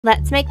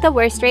Let's make the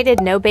worst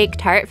rated no-bake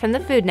tart from the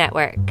Food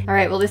Network. All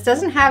right, well this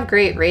doesn't have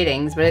great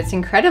ratings, but it's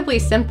incredibly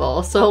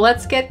simple, so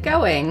let's get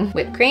going.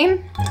 Whipped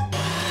cream.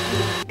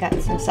 Got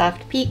some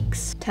soft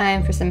peaks.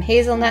 Time for some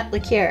hazelnut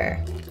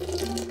liqueur.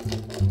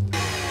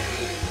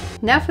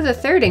 Now for the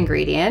third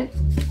ingredient,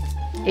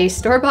 a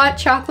store-bought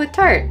chocolate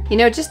tart. You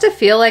know, just to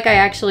feel like I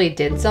actually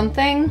did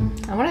something,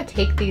 I want to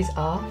take these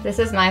off. This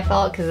is my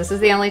fault because this is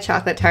the only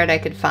chocolate tart I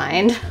could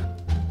find.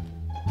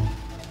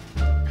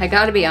 I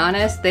gotta be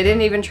honest, they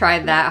didn't even try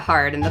that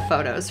hard in the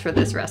photos for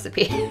this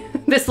recipe.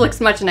 This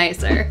looks much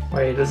nicer.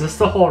 Wait, is this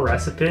the whole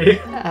recipe?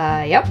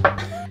 Yep.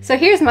 So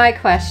here's my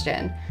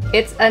question.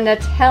 It's a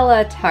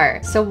Nutella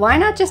tart, so why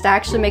not just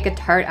actually make a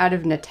tart out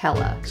of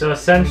Nutella? So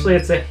essentially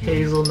it's a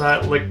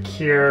hazelnut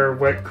liqueur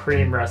whipped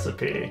cream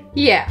recipe.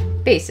 Yeah,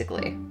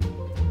 basically.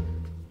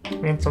 I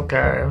mean, it's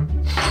okay.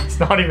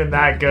 It's not even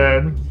that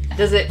good.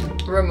 Does it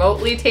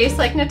remotely taste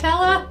like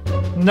Nutella?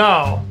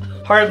 No,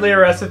 hardly a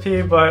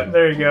recipe, but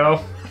there you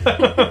go.